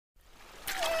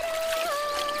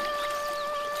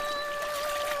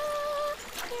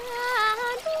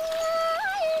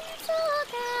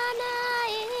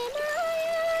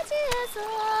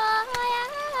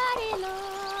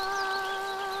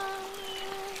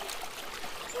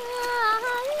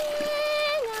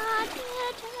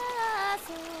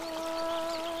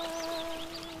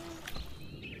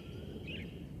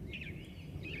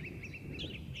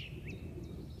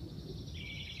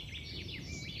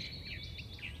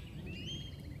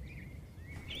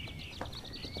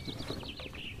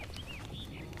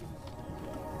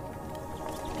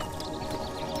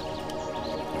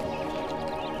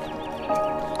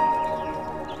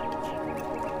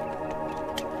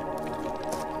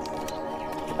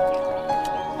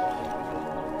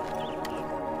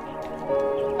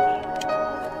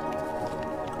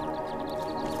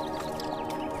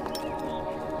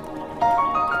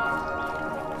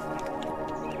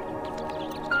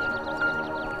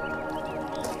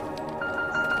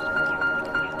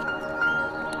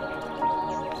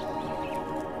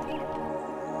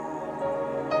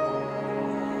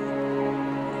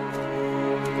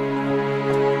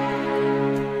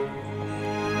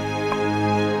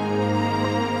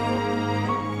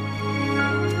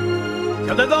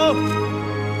小丹增，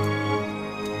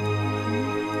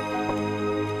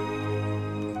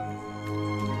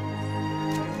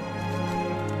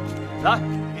来，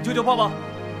给舅舅抱抱。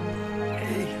哎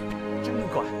呀，真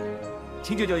乖，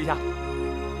亲舅舅一下。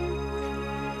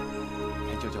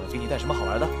看舅舅给你带什么好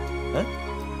玩的？嗯，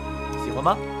喜欢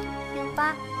吗？有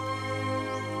吧？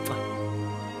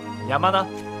你阿妈呢？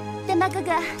丹巴哥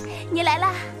哥，你来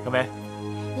啦！小美，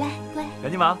来，乖。赶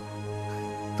紧忙，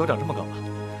都长这么高了。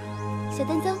 小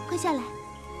丹增，快下来，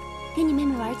跟你妹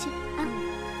妹玩去啊！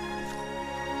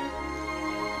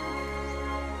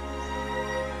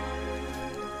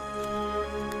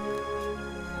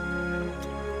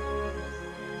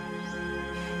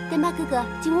丹巴哥哥，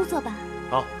进屋坐吧。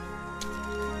好。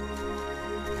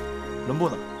伦布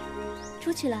呢？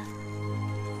出去了。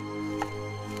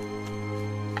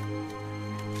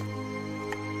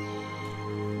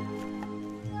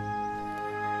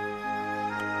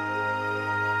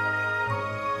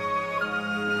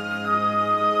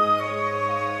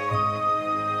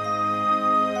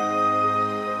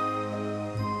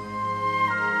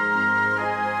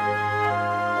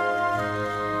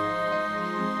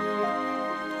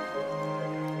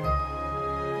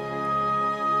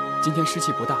今天湿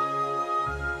气不大，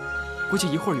估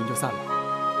计一会儿云就散了。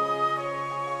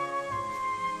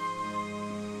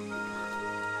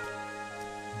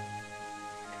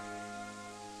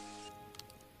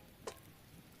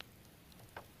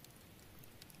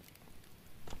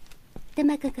丹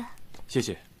巴哥哥，谢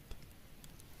谢。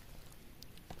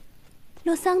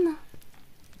洛桑呢？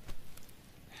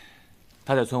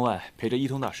他在村外陪着一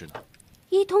通大师呢。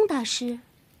一通大师，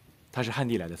他是汉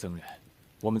地来的僧人，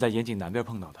我们在盐井南边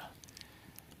碰到的。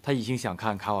 他一心想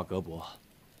看卡瓦格博，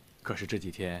可是这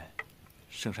几天，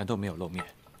圣山都没有露面。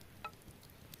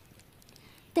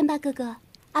丹巴哥哥，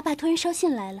阿爸突然捎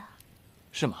信来了。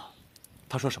是吗？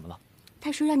他说什么了？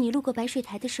他说让你路过白水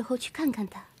台的时候去看看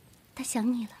他，他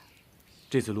想你了。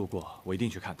这次路过，我一定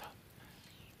去看他。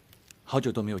好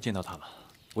久都没有见到他了，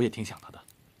我也挺想他的。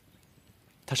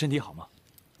他身体好吗？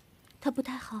他不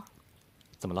太好。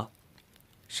怎么了？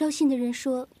捎信的人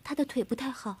说他的腿不太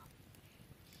好。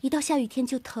 一到下雨天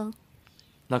就疼，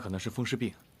那可能是风湿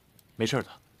病，没事的。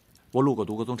我路过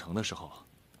独国宗城的时候，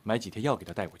买几贴药给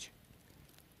他带过去。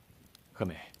贺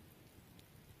美，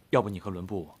要不你和伦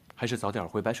布还是早点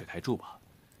回白水台住吧。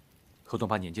何东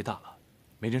巴年纪大了，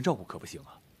没人照顾可不行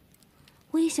啊。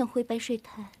我也想回白水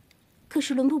台，可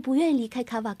是伦布不愿意离开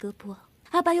卡瓦格博，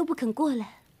阿爸又不肯过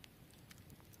来。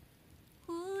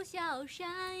呼啸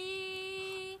山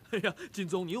影。哎呀，金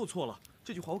宗，你又错了，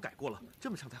这句话我改过了，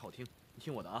这么唱才好听。 你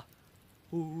听我的啊，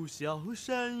呼啸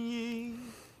山影。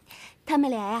他们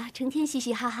俩呀，成天嘻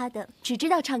嘻哈哈的，只知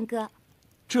道唱歌。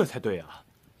这才对啊！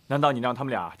难道你让他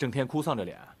们俩整天哭丧着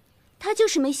脸？他就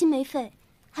是没心没肺，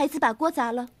孩子把锅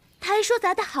砸了，他还说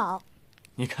砸得好。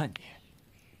你看你，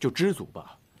就知足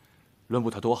吧。伦布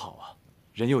他多好啊，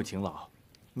人又勤劳，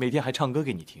每天还唱歌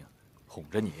给你听，哄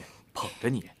着你，捧着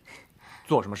你，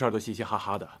做什么事儿都嘻嘻哈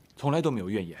哈的，从来都没有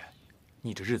怨言。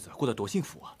你这日子过得多幸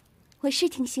福啊！我是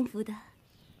挺幸福的。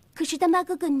 可是丹巴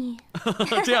哥哥你，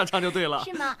这样唱就对了，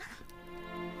是吗？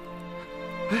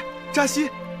哎，扎西，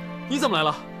你怎么来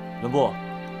了？伦布，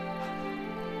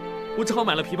我正好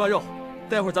买了枇杷肉，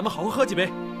待会儿咱们好好喝几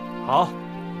杯。好，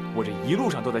我这一路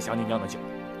上都在想你酿的酒，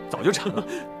早就馋了。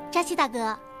扎西大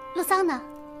哥，洛桑呢？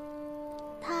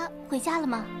他回家了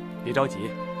吗？别着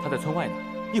急，他在村外呢，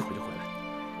一会儿就回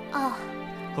来。哦，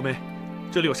后妹，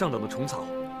这里有上等的虫草，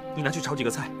你拿去炒几个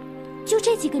菜。就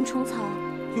这几根虫草。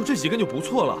 有这几根就不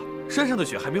错了，山上的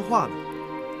雪还没化呢。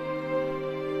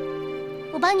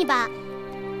我帮你吧。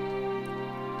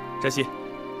摘西，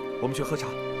我们去喝茶。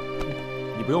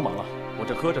你不用忙了，我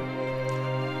这喝着呢。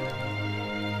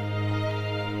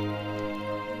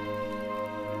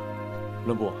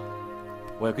伦布，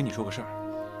我要跟你说个事儿。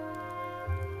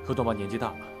何东巴年纪大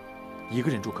了，一个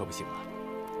人住可不行啊。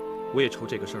我也愁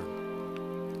这个事儿呢。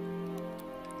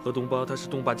何东巴他是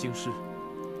东巴京师，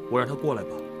我让他过来吧。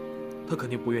 他肯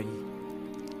定不愿意，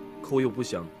可我又不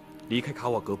想离开卡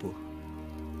瓦格博。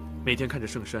每天看着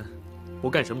圣山，我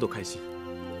干什么都开心。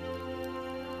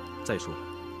再说了，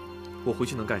我回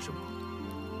去能干什么？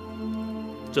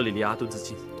这里离阿墩子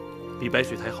近，比白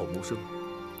水台好谋生。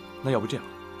那要不这样，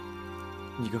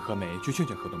你跟何梅去劝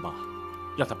劝何东爸，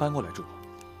让他搬过来住。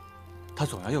他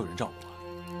总要有人照顾啊。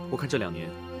我看这2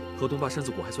年，何东爸身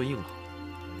子骨还算硬朗。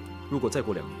如果再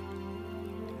过2年，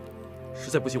实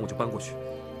在不行我就搬过去。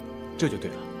这就对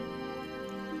了。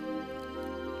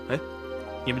哎，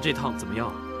你们这趟怎么样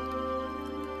啊？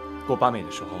过巴美的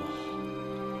时候，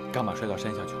伽马摔到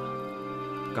山下去了。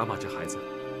伽马这孩子，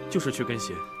就是缺根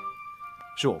弦。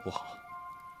是我不好。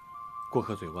过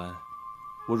河嘴湾，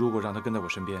我如果让他跟在我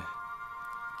身边，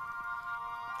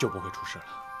就不会出事了。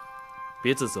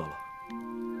别自责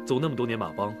了，走那么多年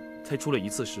马帮，才出了1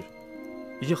次事，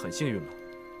已经很幸运了。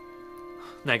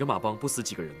哪个马帮不死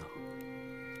几个人呢？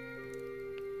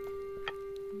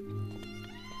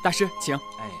大师，请。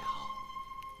哎，好。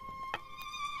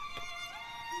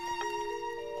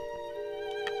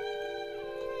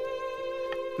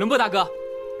伦布大哥，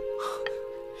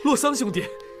洛桑兄弟，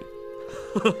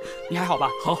你还好吧？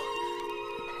好。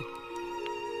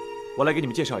我来给你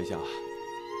们介绍一下，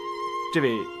这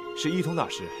位是伊通大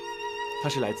师，他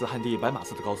是来自汉地白马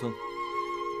寺的高僧。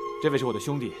这位是我的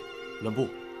兄弟伦布。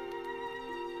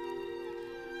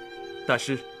大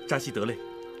师扎西德勒，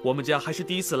我们家还是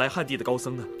第1次来汉地的高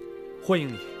僧呢，欢迎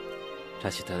你。扎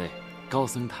西德勒，高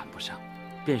僧谈不上，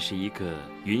便是一个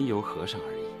云游和尚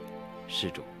而已。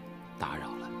施主，打扰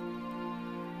了。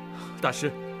大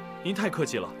师，您太客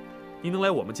气了，您能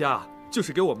来我们家啊，就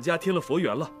是给我们家添了佛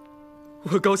缘了，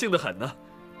我高兴得很呢。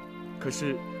可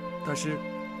是，大师，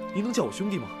您能叫我兄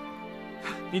弟吗？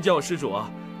您叫我施主啊，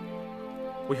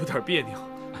我有点别扭。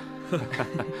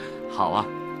好啊，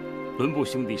伦布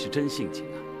兄弟是真性情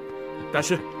啊。大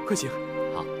师，快请。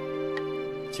好，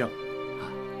请。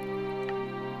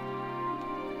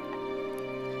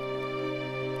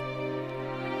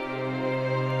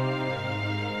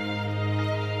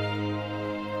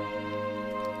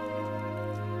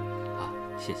好，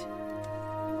谢谢。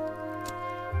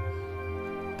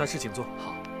大师，请坐。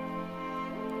好。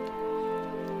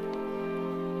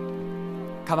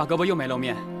卡瓦格博又没露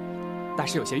面，大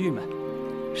师有些郁闷。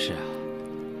是啊，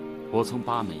我从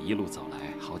巴美一路走来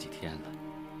好几天了，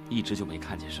一直就没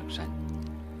看见圣山。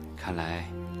看来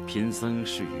贫僧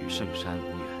是与圣山无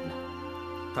缘呐。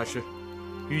大师，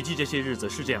雨季这些日子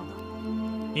是这样的，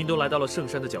您都来到了圣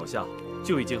山的脚下，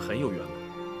就已经很有缘了。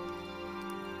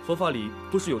佛法里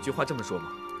不是有句话这么说吗？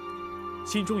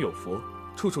心中有佛，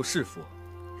处处是佛。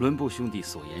伦布兄弟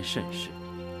所言甚是，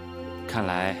看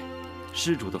来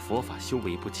施主的佛法修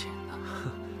为不浅呐。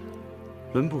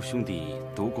伦布兄弟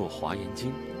读过《华严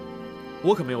经》？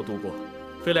我可没有读过。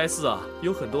飞来寺啊，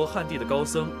有很多汉地的高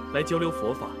僧来交流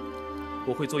佛法，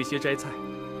我会做一些斋菜，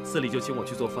寺里就请我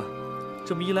去做饭。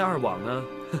这么一来二往呢，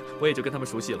我也就跟他们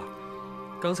熟悉了。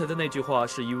刚才的那句话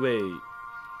是一位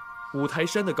五台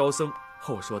山的高僧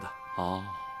和我说的。哦，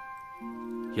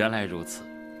原来如此。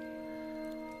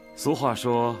俗话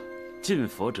说，近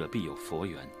佛者必有佛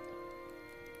缘。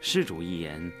施主一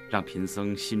言，让贫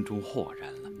僧心中豁然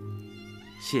了。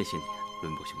谢谢你啊，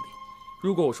伦布兄弟。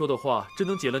如果我说的话真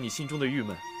能解了你心中的郁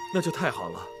闷，那就太好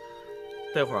了。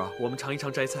待会儿啊，我们尝一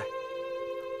尝斋菜。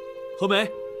何梅、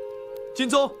金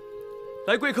宗，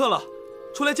来贵客了，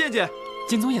出来见见。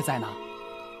金宗也在呢。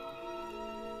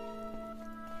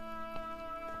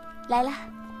来了。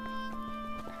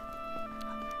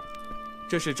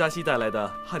这是扎西带来的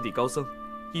汉地高僧，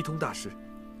伊通大师。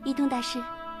伊通大师，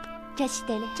扎西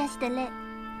德勒，扎西德勒。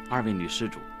二位女施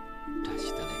主，扎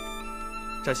西德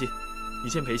勒。扎西，你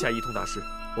先陪一下伊通大师，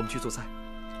我们去做菜。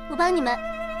我帮你们。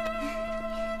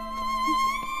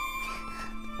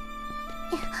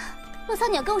洛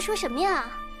桑，你要跟我说什么呀？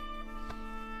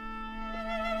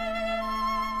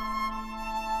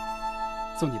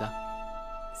送你的。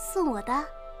送我的？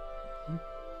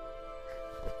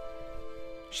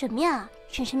什么呀？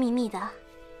神神秘秘的。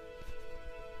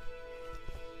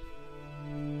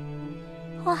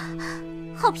哇，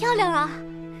好漂亮啊！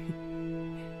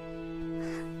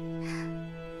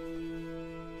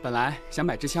本来想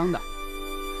买支枪的，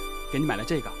给你买了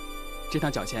这个，这趟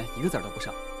缴钱1个子儿都不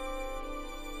剩。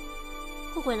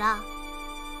后悔了？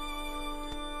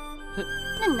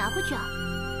那你拿回去啊。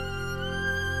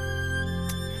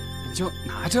你就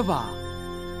拿着吧。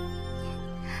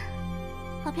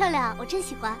好漂亮，我真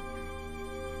喜欢。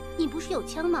你不是有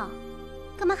枪吗？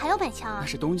干嘛还要买枪啊？那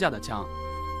是东家的枪，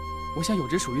我想有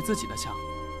支属于自己的枪。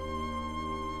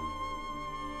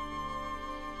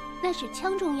那是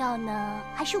枪重要呢，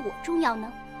还是我重要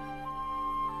呢？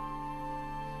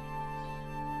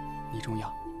你重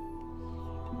要。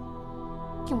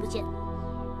听不见。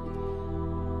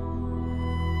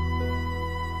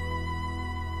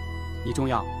你重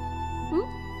要。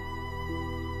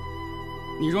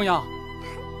你重要。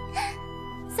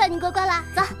算你过关了，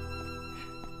走。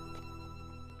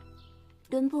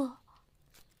伦布，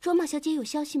卓玛小姐有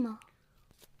消息吗？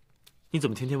你怎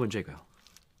么天天问这个呀？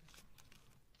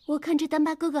我看这丹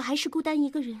巴哥哥还是孤单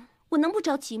一个人，我能不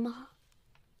着急吗？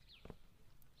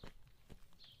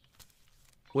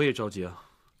我也着急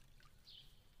啊。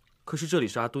可是这里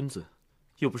是阿墩子，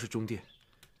又不是中店，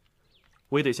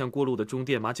我也得向过路的中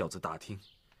店马饺子打听。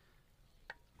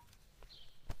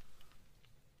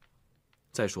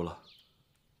再说了，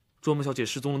卓玛小姐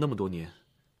失踪了那么多年，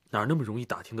哪儿那么容易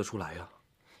打听得出来呀？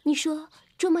你说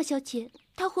卓玛小姐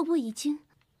她会不会已经……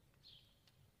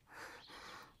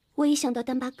我一想到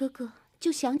丹巴哥哥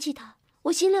就想起他，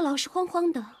我心里老是慌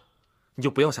慌的。你就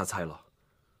不要瞎猜了，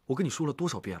我跟你说了多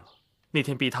少遍了，那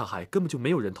天碧踏海根本就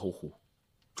没有人投湖，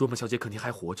卓玛小姐肯定还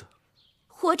活着。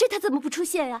活着她怎么不出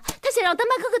现呀？她想让丹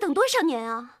巴哥哥等多少年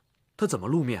啊？她怎么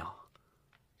露面啊？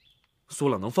苏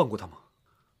朗能放过她吗？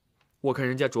我看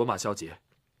人家卓玛小姐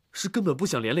是根本不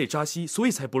想连累扎西，所以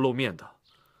才不露面的，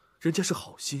人家是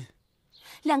好心。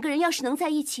两个人要是能在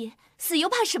一起，死又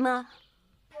怕什么啊？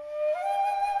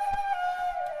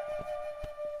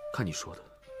看你说的，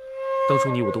当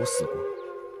初你我都死过，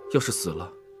要是死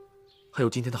了，还有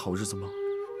今天的好日子吗？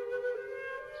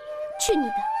去你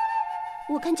的！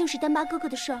我看就是丹巴哥哥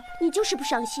的事儿，你就是不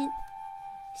上心。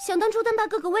想当初丹巴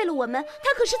哥哥为了我们，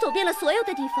他可是走遍了所有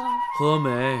的地方。何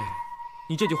梅，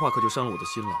你这句话可就伤了我的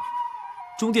心了。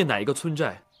中甸哪一个村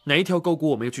寨，哪一条高谷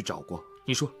我没有去找过？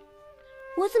你说。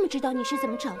我怎么知道你是怎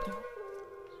么找的？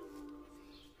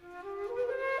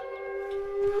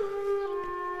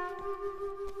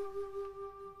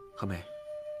何梅，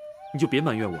你就别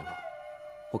埋怨我了。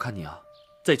我看你啊，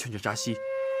再劝劝扎西，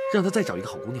让他再找一个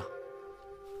好姑娘，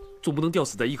总不能吊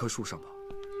死在一棵树上吧？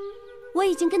我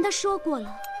已经跟他说过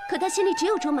了，可他心里只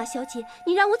有卓玛小姐，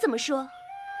你让我怎么说？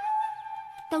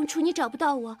当初你找不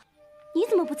到我，你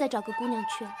怎么不再找个姑娘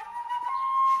去？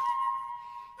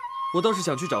我倒是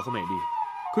想去找何美丽，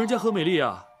可人家何美丽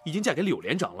啊，已经嫁给柳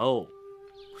连长喽。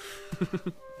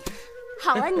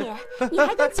好啊你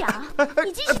还敢讲？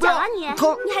你继续讲啊你！你还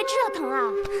知道疼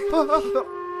啊？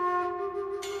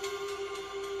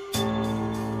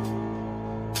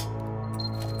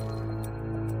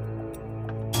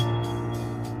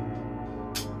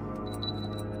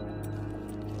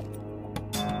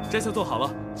斋菜做好了，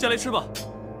下来吃吧。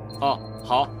哦，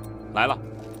好，来了。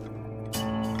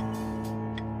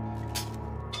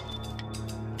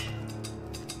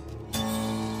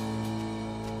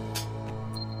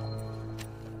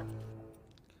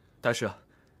大师，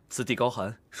此地高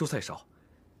寒，蔬菜少，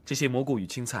这些蘑菇与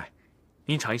青菜，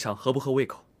您尝一尝合不合胃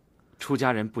口？出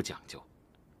家人不讲究，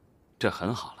这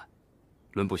很好了。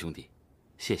伦布兄弟，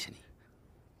谢谢你。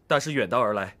大师远道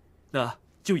而来，那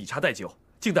就以茶代酒，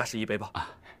敬大师一杯吧。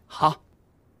啊，好。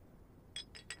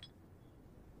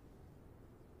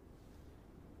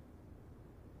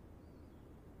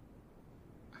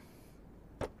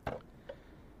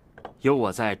有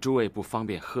我在，诸位不方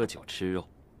便喝酒吃肉，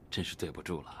真是对不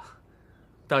住了。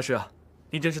大师啊，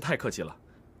您真是太客气了。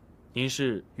您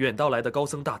是远道来的高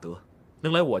僧大德，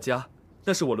能来我家，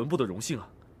那是我伦布的荣幸啊。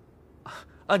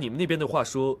按你们那边的话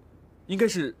说，应该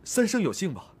是三生有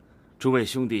幸吧？诸位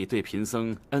兄弟对贫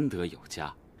僧恩德有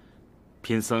加，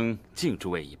贫僧敬诸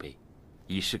位一杯，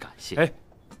以示感谢。哎，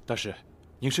大师，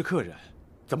您是客人，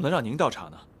怎么能让您到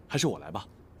场呢？还是我来吧。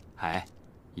哎，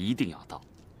一定要到。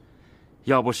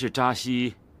要不是扎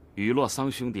西、与洛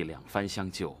桑兄弟两番相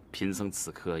救，贫僧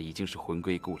此刻已经是魂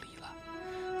归故里了，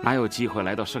哪有机会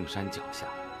来到圣山脚下？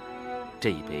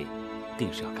这一杯，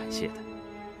定是要感谢的。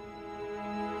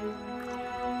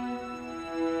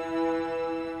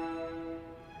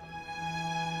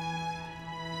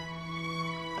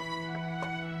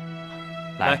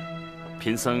来，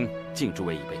贫僧敬诸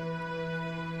位一杯。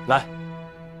来。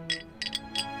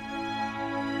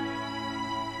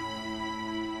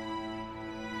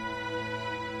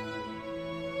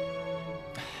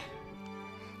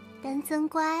丹增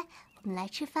乖，我们来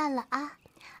吃饭了啊！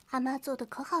阿妈做的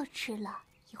可好吃了，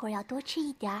一会儿要多吃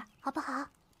一点，好不好？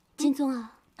金宗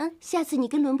啊，下次你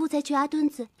跟伦布再去阿墩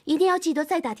子，一定要记得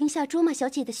再打听下卓玛小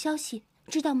姐的消息，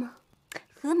知道吗？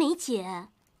何梅姐，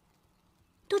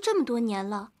都这么多年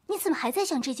了，你怎么还在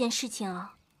想这件事情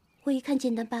啊？我一看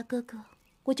见丹巴哥哥，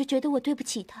我就觉得我对不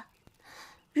起他。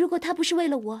如果他不是为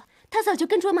了我，他早就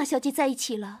跟卓玛小姐在一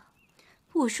起了。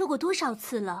我说过多少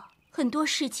次了，很多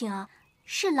事情啊，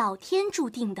是老天注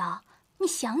定的，你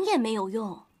想也没有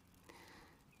用。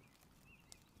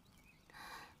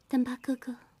丹巴哥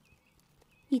哥，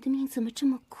你的命怎么这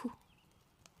么苦？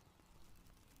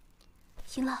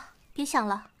行了，别想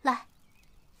了，来。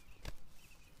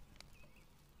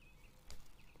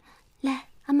来，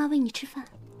妈喂你吃饭，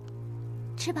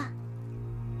吃吧。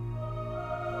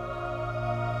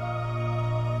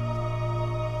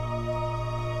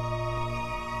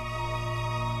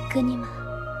格尼玛，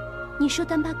你说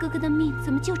丹巴哥哥的命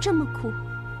怎么就这么苦？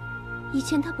以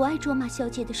前他不爱卓玛小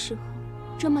姐的时候，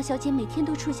卓玛小姐每天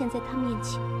都出现在他面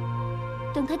前。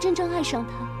等他真正爱上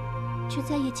她，却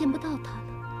再也见不到她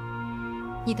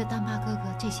了。你的丹巴哥哥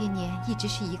这些年一直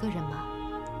是一个人吗？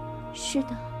是的，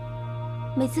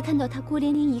每次看到他孤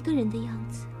零零一个人的样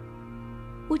子，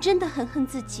我真的很恨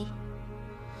自己。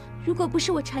如果不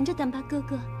是我缠着丹巴哥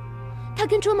哥，他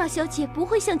跟卓玛小姐不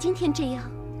会像今天这样。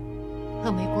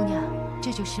峨眉姑娘，这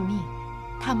就是命，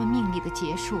他们命里的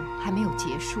结束还没有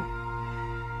结束。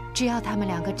只要他们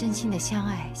两个真心的相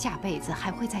爱，下辈子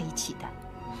还会在一起的。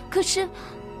可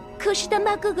是丹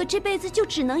巴哥哥这辈子就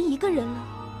只能一个人了，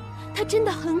他真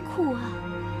的很苦啊。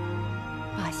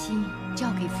把心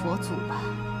交给佛祖吧，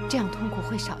这样痛苦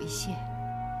会少一些。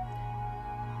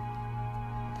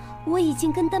我已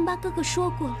经跟丹巴哥哥说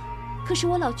过了，可是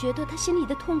我老觉得他心里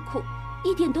的痛苦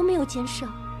一点都没有减少。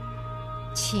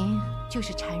情就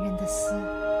是缠人的丝，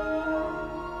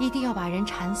一定要把人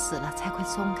缠死了才会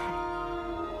松开。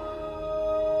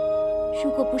如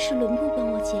果不是轮布帮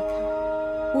我解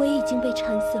开，我也已经被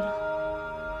缠死了。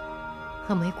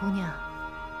峨眉姑娘，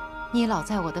你老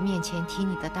在我的面前提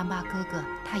你的丹巴哥哥，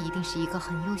他一定是一个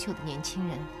很优秀的年轻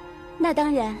人。那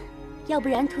当然，要不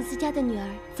然土司家的女儿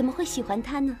怎么会喜欢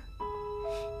他呢？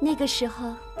那个时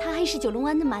候他还是九龙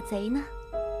湾的马贼呢。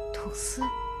土司？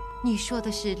你说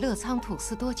的是乐仓土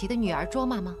司多吉的女儿卓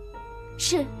玛吗？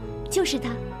是，就是她。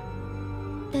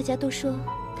大家都说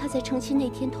她在成亲那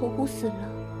天投湖死了。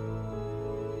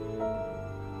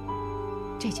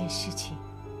这件事情，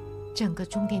整个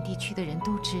中甸地区的人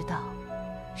都知道，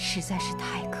实在是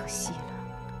太可惜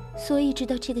了。所以知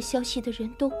道这个消息的人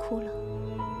都哭了，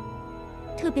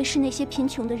特别是那些贫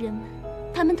穷的人们，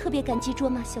他们特别感激卓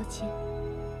玛小姐。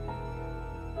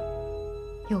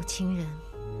有情人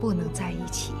不能在一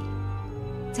起，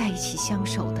在一起相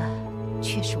守的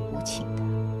却是无情的。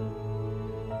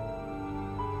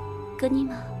格尼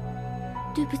玛，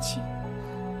对不起，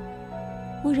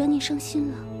我惹你伤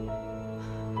心了。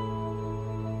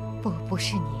不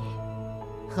是你，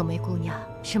峨眉姑娘，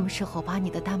什么时候把你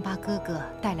的丹巴哥哥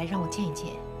带来让我见一见？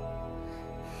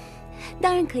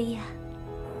当然可以啊。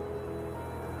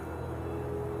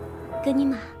格尼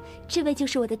玛，这位就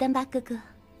是我的丹巴哥哥。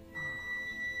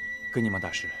格尼玛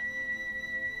大师。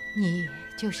你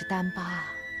就是丹巴。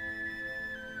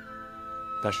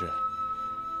大师，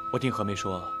我听和梅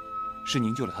说，是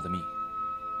您救了他的命，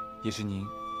也是您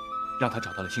让他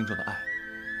找到了心中的爱。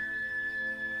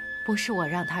不是我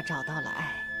让他找到了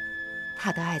爱，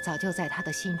他的爱早就在他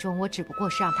的心中，我只不过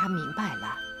是让他明白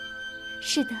了。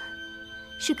是的，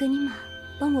是格尼玛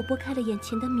帮我拨开了眼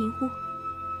前的迷雾。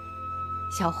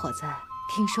小伙子，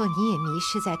听说你也迷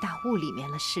失在大雾里面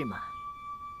了，是吗？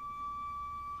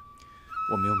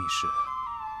我没有迷失，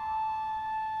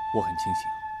我很清醒。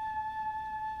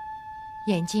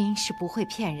眼睛是不会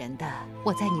骗人的，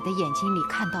我在你的眼睛里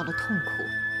看到了痛苦。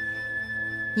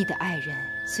你的爱人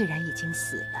虽然已经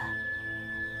死了，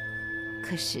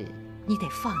可是你得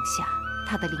放下，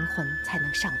他的灵魂才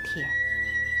能上天。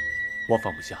我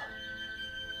放不下。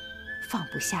放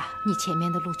不下，你前面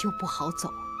的路就不好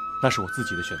走。那是我自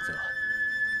己的选择，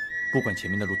不管前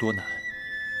面的路多难，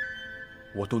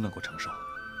我都能够承受。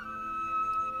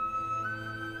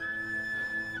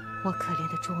我可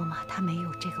怜的卓玛，她没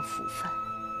有这个福分。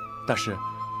大师，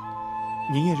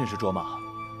您也认识卓玛？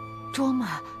卓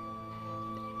玛，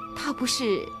她不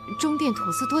是中殿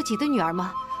土司多吉的女儿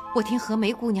吗？我听和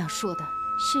梅姑娘说的。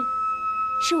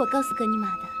是我告诉格尼玛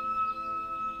的。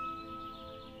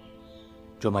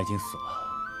卓玛已经死了，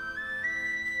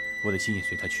我的心也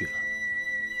随她去了。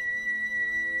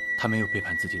她没有背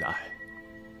叛自己的爱，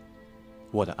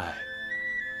我的爱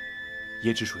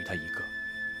也只属于她一个。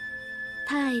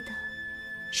他爱的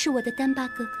是我的丹巴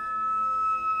哥哥，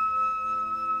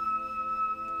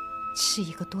是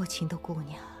一个多情的姑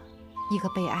娘，一个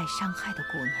被爱伤害的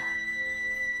姑娘，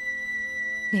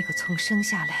那个从生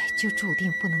下来就注定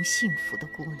不能幸福的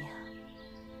姑娘。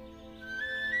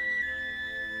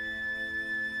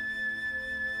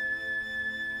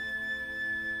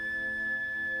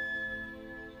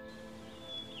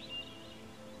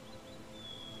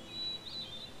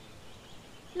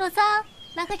洛桑，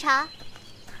来喝茶。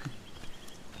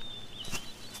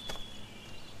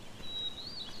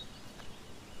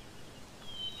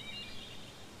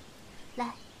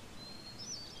来，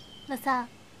洛桑，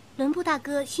伦布大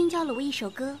哥新教了我一首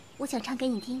歌，我想唱给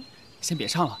你听。先别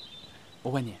唱了，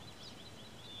我问你，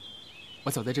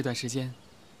我走的这段时间，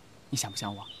你想不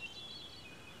想我？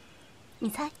你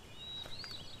猜？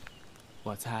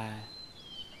我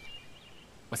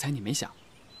猜你没想。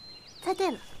猜对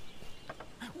了。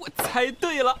我猜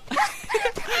对了。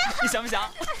你想不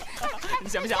想？你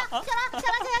想不想？想了。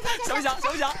想不想？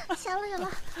想不想？想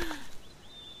了。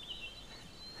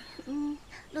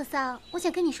陆桑，我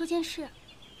想跟你说件事。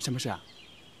什么事啊？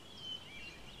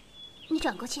你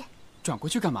转过去。转过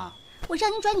去干嘛？我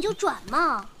让你转你就转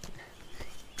嘛。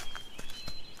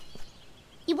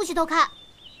你不许偷看。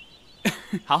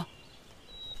好。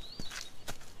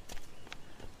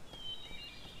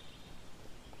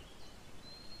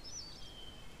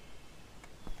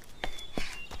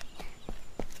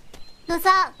陆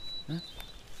桑。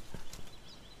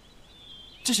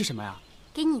这是什么呀？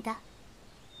给你的。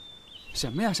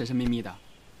什么呀？神神秘秘的。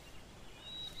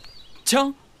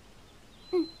枪。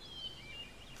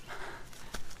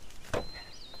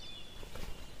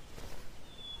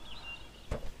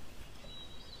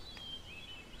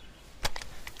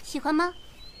喜欢吗？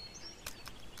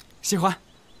喜欢，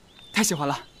太喜欢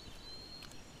了。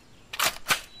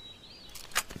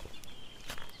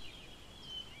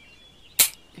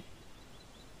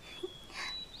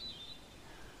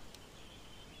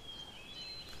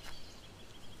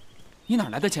你哪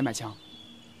来的钱买枪？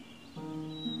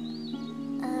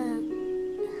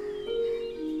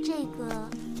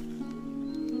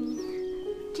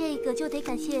这个就得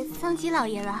感谢桑吉老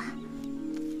爷了。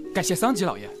感谢桑吉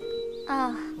老爷？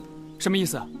啊。什么意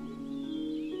思？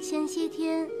前些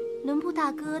天伦布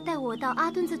大哥带我到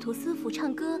阿墩子土司府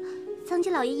唱歌，桑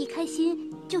吉老爷一开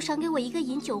心就赏给我一个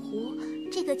银酒壶，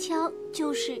这个枪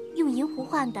就是用银壶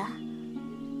换的。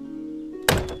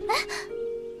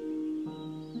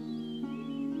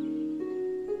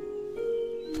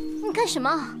你干什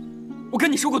么？我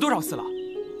跟你说过多少次了，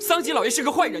桑吉老爷是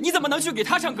个坏人，你怎么能去给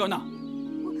他唱歌呢？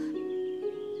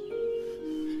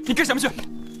你干什么去？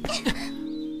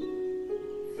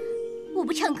我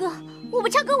不唱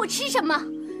歌，我吃什么？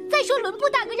再说伦布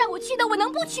大哥让我去的，我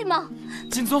能不去吗？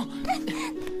金宗，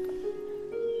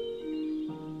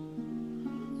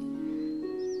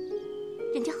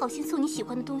人家好心送你喜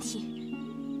欢的东西，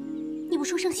你不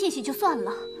说声谢谢就算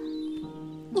了。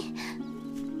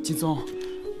金宗，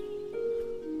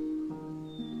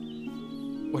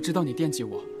我知道你惦记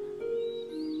我，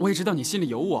我也知道你心里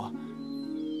有我。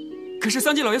可是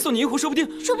桑吉老爷送你银壶，说不定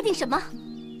什么？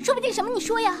你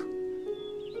说呀？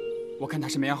我看他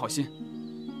是没安好心，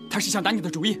他是想打你的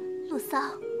主意。陆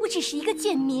桑，我只是一个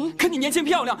贱民。可你年轻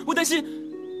漂亮，我担心。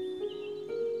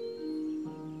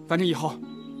反正以后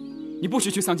你不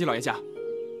许去桑吉老爷家，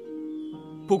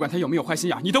不管他有没有坏心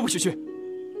眼，你都不许去。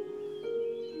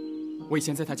我以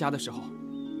前在他家的时候，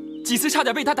几次差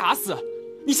点被他打死。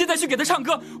你现在去给他唱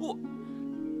歌，我……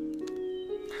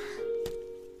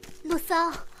陆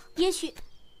桑，也许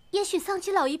桑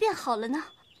吉老爷变好了呢。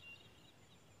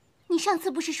你上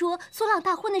次不是说索朗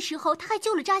大婚的时候，他还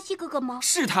救了扎西哥哥吗？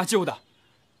是他救的，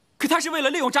可他是为了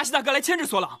利用扎西大哥来牵制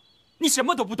索朗。你什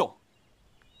么都不懂。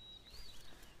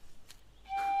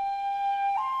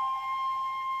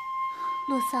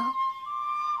陆桑，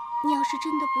你要是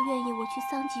真的不愿意我去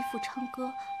桑吉府唱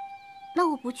歌，那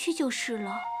我不去就是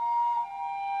了。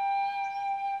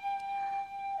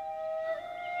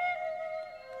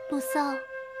陆桑，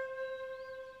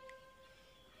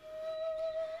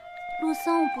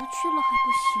我不去了还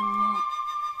不行吗？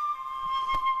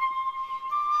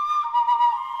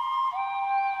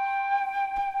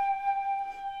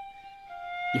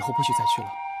以后不许再去了。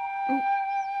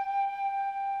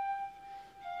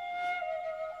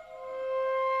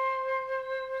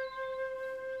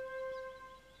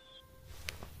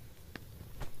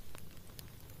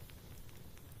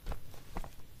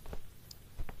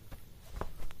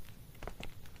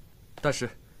大师，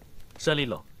山里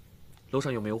冷，楼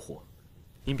上又没有火，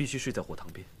您必须睡在火塘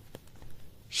边。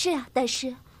是啊，大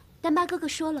师，丹巴哥哥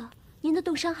说了，您的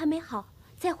冻伤还没好，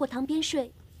在火塘边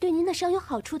睡对您的伤有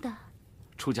好处的。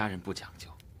出家人不讲究，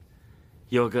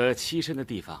有个栖身的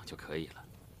地方就可以了。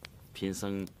贫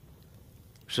僧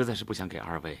实在是不想给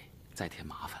二位再添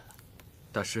麻烦了。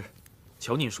大师，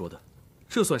瞧您说的，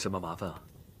这算什么麻烦啊？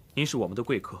您是我们的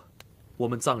贵客，我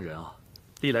们藏人啊，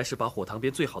历来是把火塘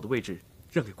边最好的位置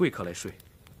让给贵客来睡。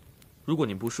如果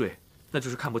您不睡，那就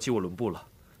是看不起我伦布了。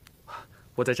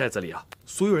我在寨子里啊，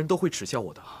所有人都会耻笑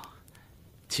我的。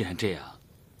既然这样，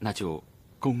那就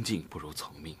恭敬不如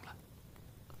从命了。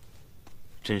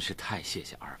真是太谢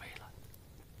谢二位了。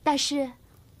大师，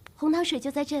红糖水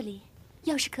就在这里，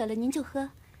要是渴了您就喝，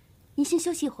您先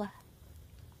休息一会儿。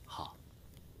好。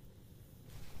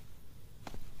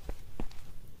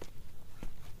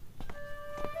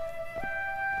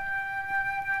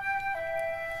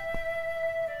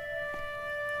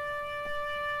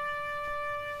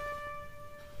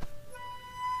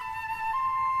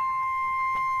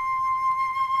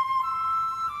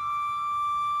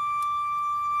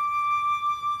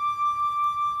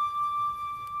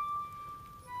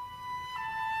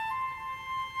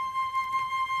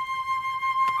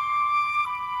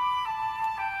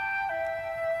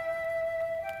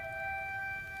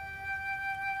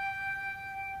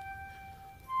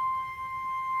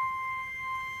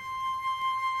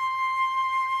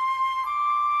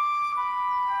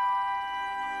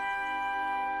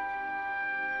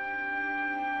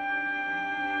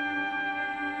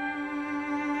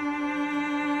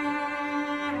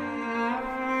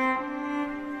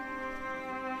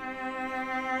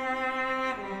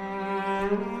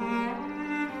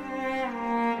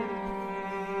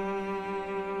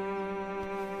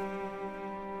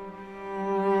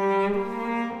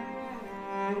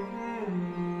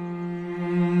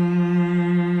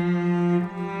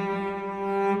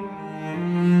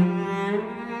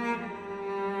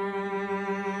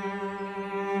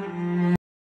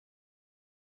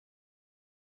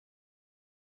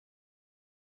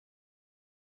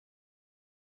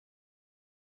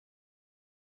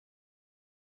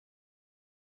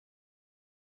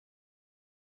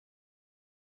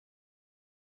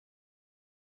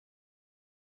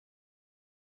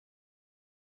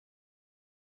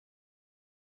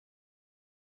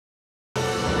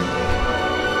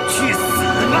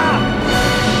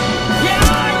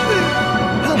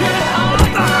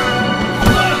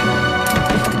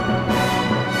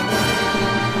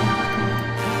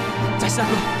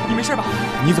没事吧？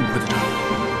你怎么会在这儿？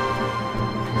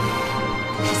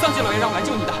是桑吉老爷让我来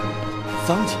救你的。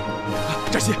桑吉，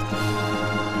扎西，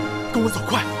跟我走，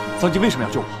快！桑吉为什么要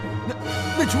救我？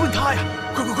那就问他呀！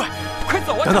快！快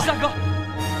走啊，等等，大哥！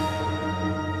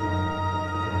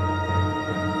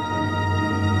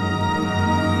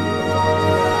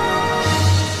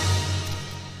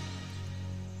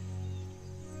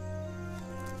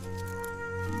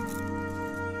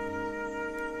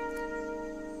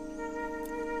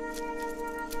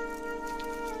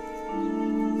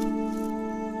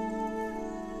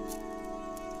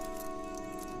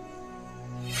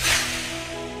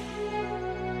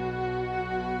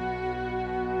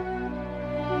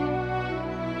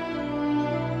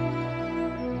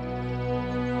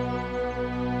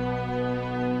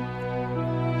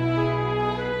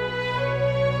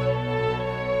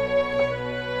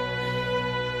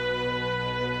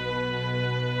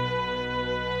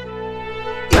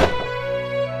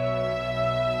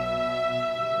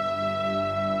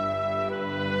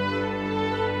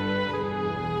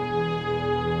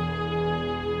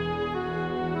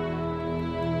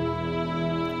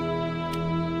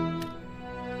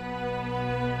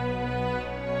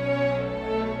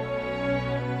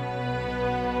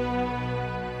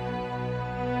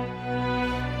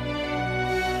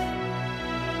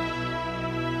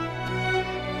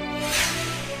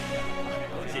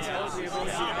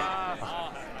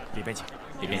里边请，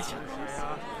里边请。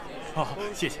好，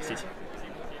谢谢。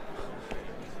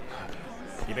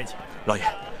里边请。老爷，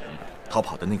逃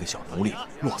跑的那个小奴隶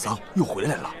洛桑又回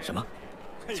来了。什么？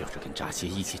就是跟扎西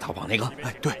一起逃跑那个？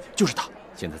哎，对，就是他。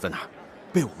现在在哪儿？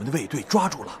被我们的卫队抓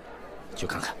住了。去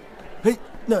看看。哎，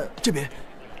那这边，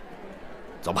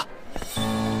走吧。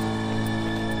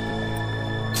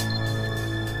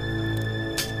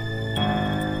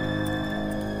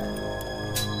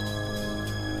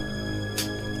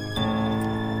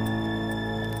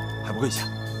跪下！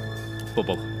不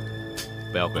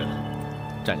要跪了，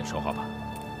站着说话吧。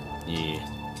你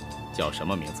叫什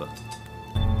么名字？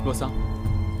洛桑。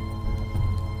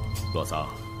洛桑，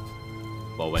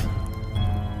我问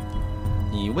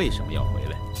你，你为什么要回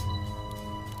来？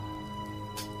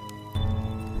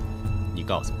你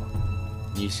告诉我，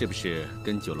你是不是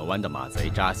跟九龙湾的马贼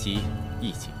扎西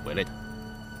一起回来的？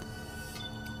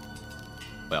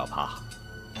不要怕，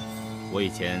我以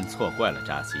前错怪了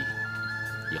扎西。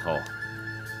以后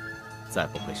再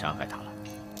不会伤害他了。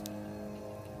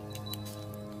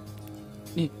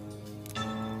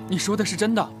你说的是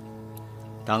真的？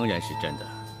当然是真的。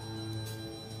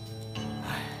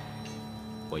唉，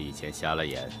我以前瞎了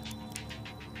眼，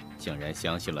竟然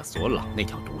相信了索朗那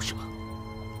条毒蛇，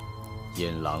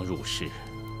引狼入室。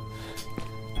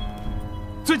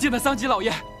尊敬的桑吉老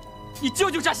爷，你救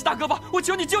救扎西大哥吧！我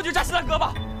求你救救扎西大哥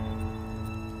吧！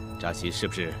扎西是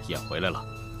不是也回来了？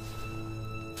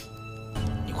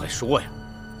快说呀！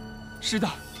是的，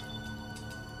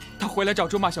他回来找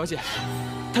卓玛小姐，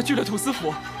他去了土司府。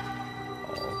哦，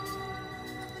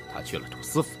他去了土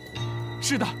司府。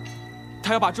是的，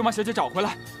他要把卓玛小姐找回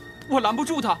来，我拦不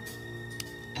住他。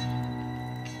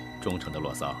忠诚的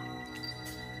洛桑，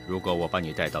如果我把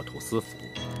你带到土司府，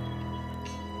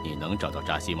你能找到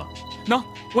扎西吗？能，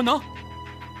我能。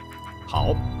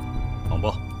好，蒙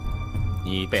波，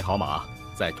你备好马，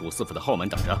在土司府的后门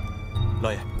等着。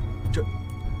老爷，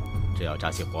只要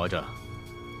扎西活着，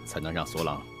才能让索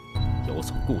朗有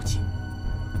所顾忌。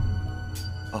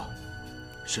哦，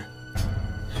是。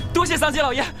多谢桑吉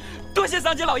老爷，多谢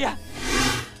桑吉老爷。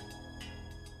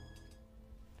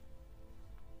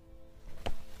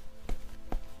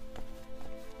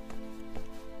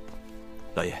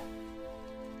老爷，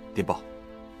电报。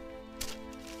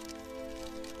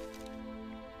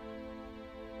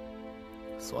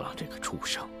索朗这个畜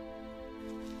生，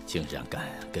竟然敢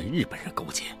跟日本人勾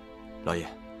结！老爷，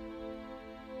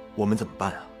我们怎么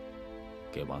办啊？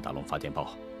给王大龙发电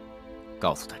报，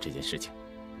告诉他这件事情。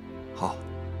好。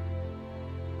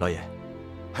老爷，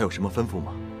还有什么吩咐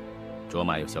吗？卓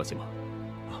玛有消息吗？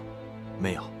啊，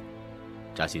没有。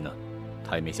扎西呢？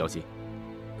他也没消息。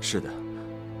是的。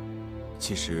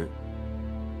其实，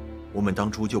我们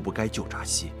当初就不该救扎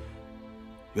西，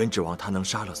原指望他能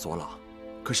杀了索朗。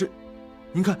可是，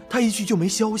您看他一去就没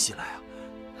消息了呀。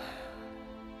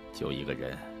救一个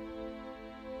人，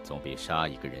总比杀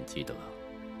一个人积德。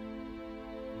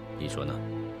你说呢？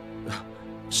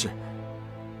是。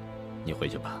你回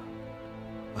去吧。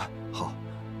啊，好。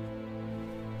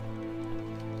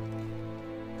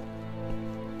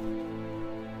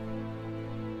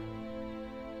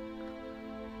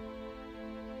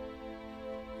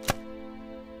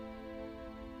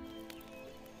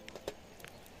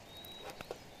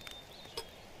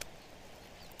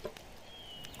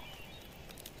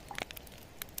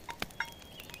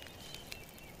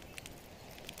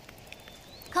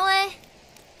康威，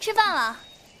吃饭了。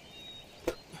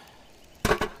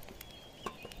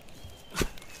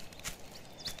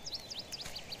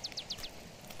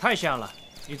太香了！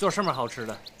你做什么好吃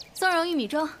的？松茸玉米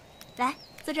粥，来，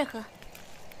坐这儿喝。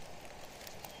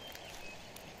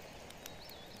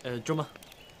周末，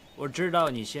我知道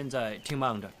你现在挺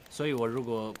忙的，所以我如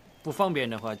果不方便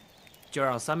的话，就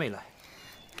让三妹来。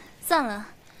算了，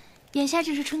眼下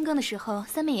正是春耕的时候，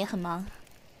三妹也很忙。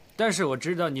但是我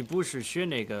知道你不是学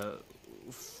那个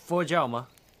佛教吗？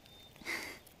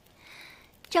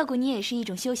照顾你也是一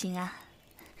种修行啊。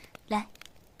来，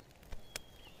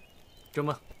周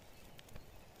末。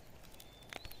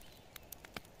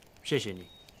谢谢你。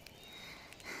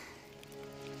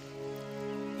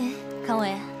哎，康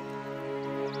伟，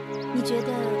你觉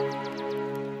得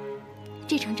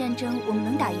这场战争我们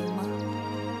能打赢吗？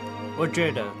我觉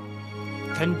得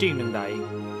肯定能打赢，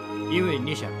因为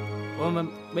你想，我们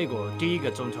美国第一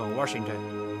个总统 Washington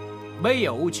没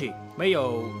有武器，没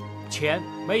有钱，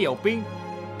没有兵，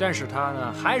但是他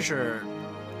呢还是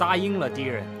打赢了敌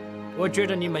人。我觉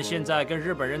得你们现在跟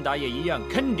日本人打也一样，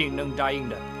肯定能打赢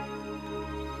的。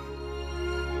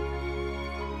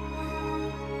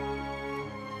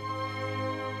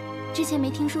之前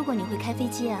没听说过你会开飞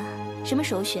机啊？什么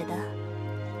时候学的？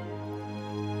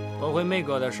我回美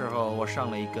国的时候，我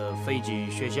上了一个飞机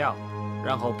学校，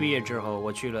然后毕业之后，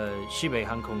我去了西北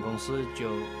航空公司，就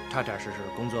踏踏实实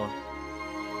工作了。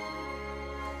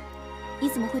你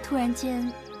怎么会突然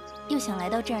间又想来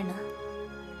到这儿呢？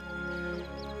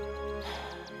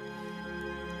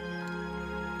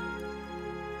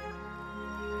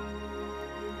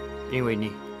因为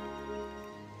你。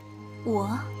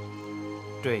我？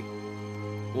对。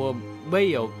我没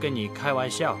有跟你开玩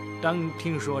笑。当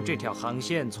听说这条航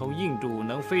线从印度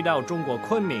能飞到中国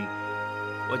昆明，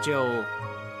我就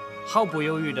毫不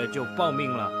犹豫的就报名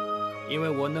了，因为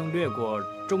我能掠过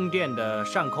中甸的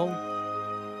上空，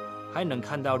还能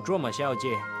看到卓玛小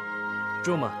姐。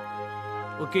卓玛，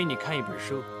我给你看一本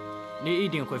书，你一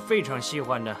定会非常喜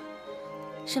欢的。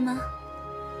什么？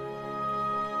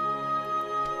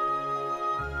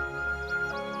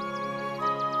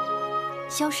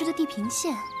消失的地平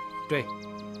线。对，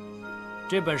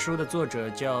这本书的作者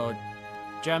叫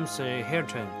James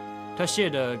Hilton， 他写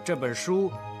的这本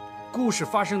书，故事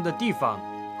发生的地方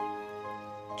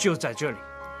就在这里。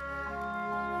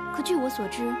可据我所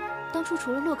知，当初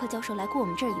除了洛克教授来过我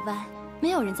们这儿以外，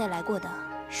没有人再来过的。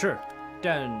是，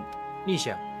但你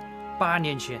想，8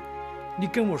年前，你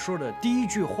跟我说的第一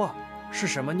句话是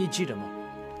什么？你记得吗？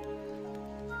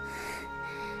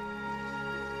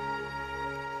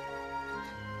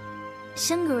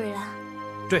香格里拉。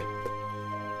对，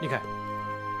你看，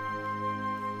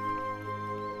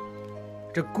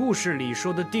这故事里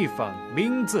说的地方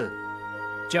名字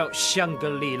叫香格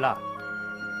里拉，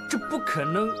这不可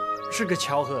能是个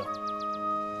巧合。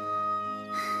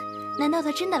难道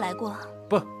他真的来过？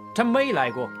不，他没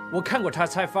来过。我看过他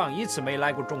采访，一次没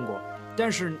来过中国。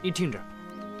但是你听着，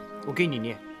我给你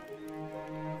念：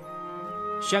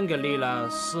香格里拉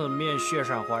四面雪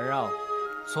山环绕。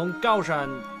从高山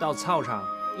到草场，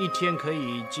一天可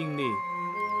以经历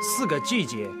4个季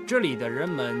节。这里的人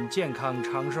们健康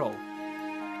长寿，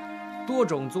多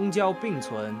种宗教并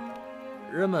存，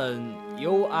人们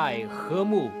友爱和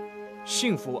睦，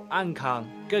幸福安康。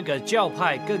各个教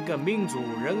派、各个民族，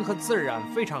人和自然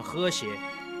非常和谐。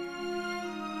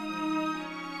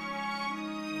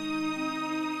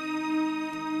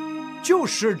就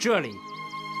是这里，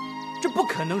这不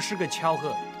可能是个巧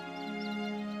合。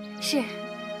是。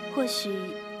或许，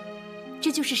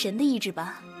这就是神的意志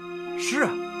吧。是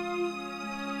啊，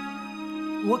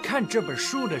我看这本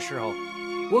书的时候，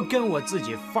我跟我自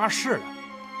己发誓了，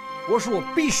我说我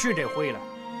必须得回来。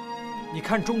你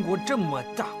看中国这么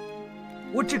大，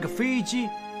我这个飞机，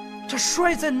它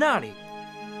摔在那里，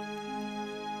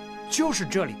就是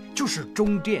这里，就是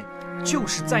终点，就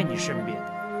是在你身边。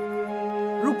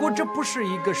如果这不是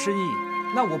一个生意，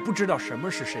那我不知道什么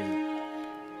是生意。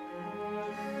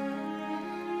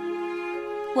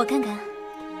我看看。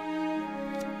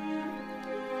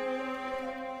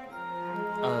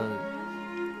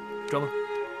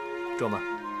卓玛，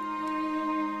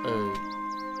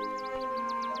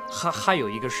还有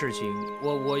一个事情，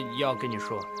我要跟你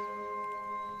说。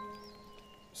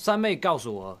三妹告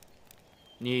诉我，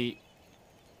你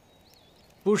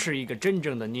不是一个真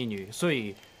正的逆女，所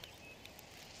以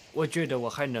我觉得我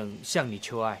还能向你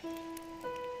求爱。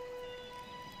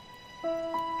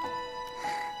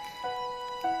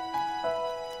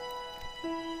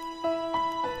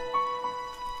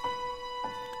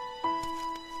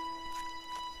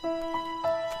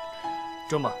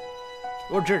卓玛，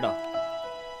我知道，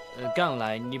刚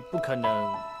来你不可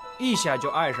能一下就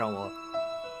爱上我，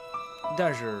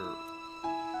但是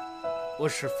我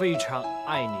是非常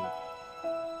爱你。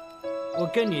我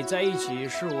跟你在一起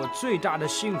是我最大的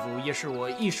幸福，也是我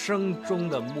一生中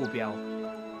的目标。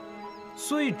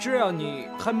所以只要你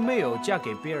还没有嫁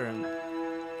给别人，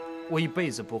我一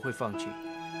辈子不会放弃。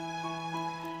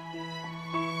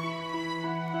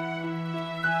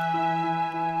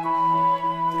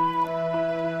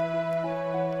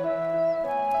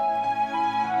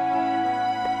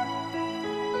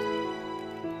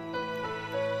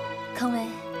康威，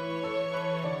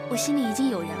我心里已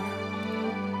经有人了。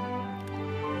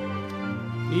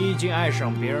你已经爱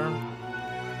上别人了？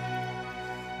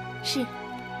是。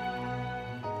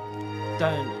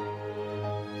但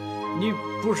你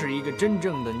不是一个真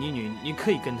正的逆女，你可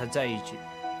以跟他在一起。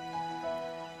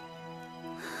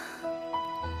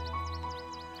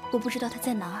我不知道他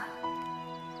在哪儿，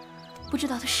不知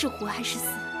道他是活还是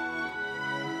死。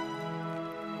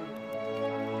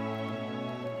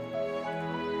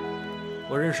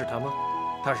我认识他吗？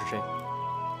他是谁？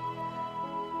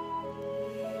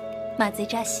马贼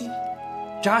扎西。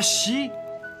扎西？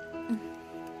嗯。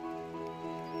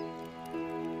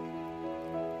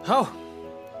好，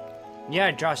你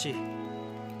爱扎西，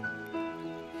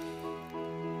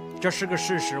这是个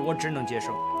事实，我只能接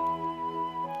受。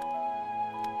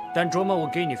但卓玛，我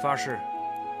给你发誓，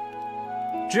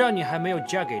只要你还没有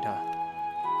嫁给他，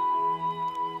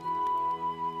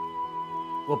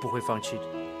我不会放弃的。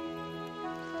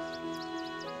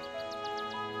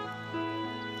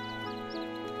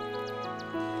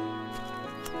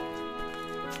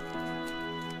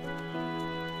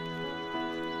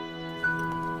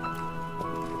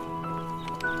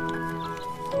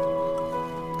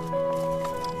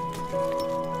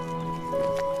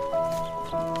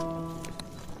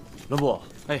伦布，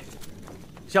哎，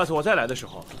下次我再来的时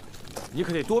候，你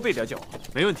可得多备点酒。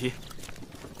没问题。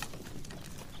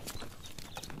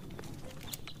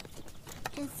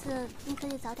这次你可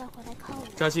得早点回来看我。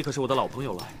扎西可是我的老朋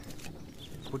友了。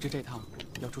不知这趟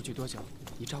要出去多久，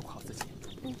你照顾好自己。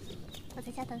嗯，我在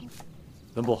家等你。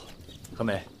伦布，何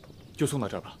美，就送到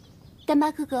这儿吧。丹巴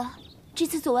哥哥，这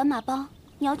次走完马帮，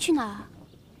你要去哪儿啊？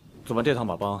走完这趟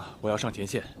马帮，我要上前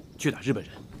线去打日本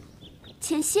人。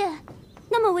前线？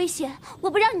那么危险，我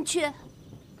不让你去。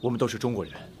我们都是中国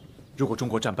人，如果中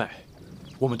国战败，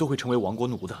我们都会成为亡国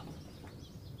奴的。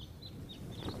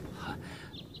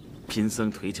贫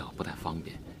僧腿脚不太方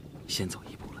便，先走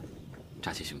一步了。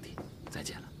扎西兄弟，再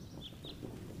见了。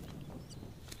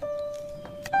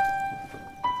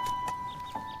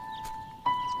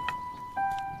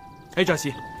哎，扎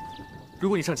西，如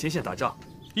果你上前线打仗，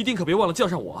一定可别忘了叫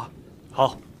上我啊。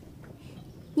好。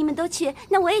你们都去，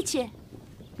那我也去。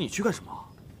你去干什么？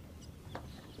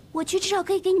我去至少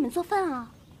可以给你们做饭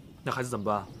啊。那孩子怎么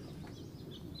办？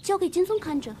交给金松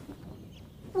看着。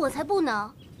我才不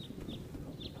呢。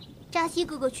扎西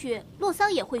哥哥去，洛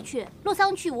桑也会去，洛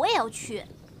桑去我也要去。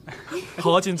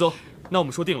好啊，金宗，那我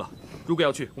们说定了，如果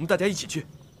要去，我们大家一起去。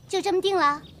就这么定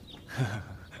了。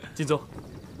金宗，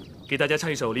给大家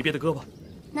唱一首离别的歌吧。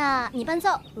那你伴奏。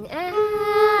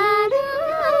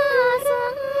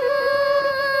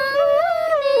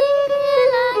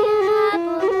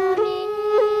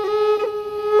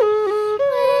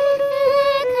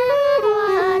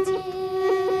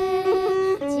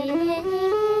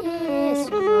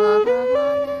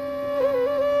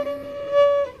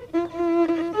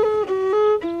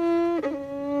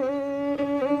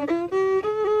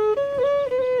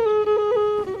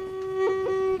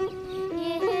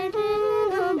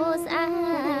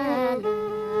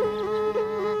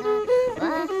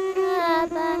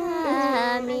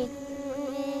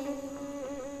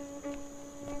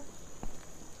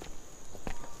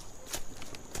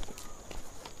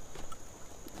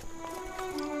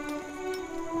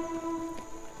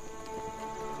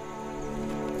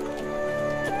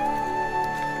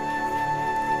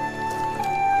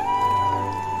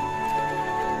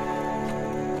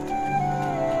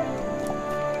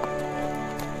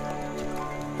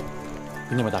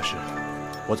尼玛大师，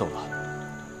我走了。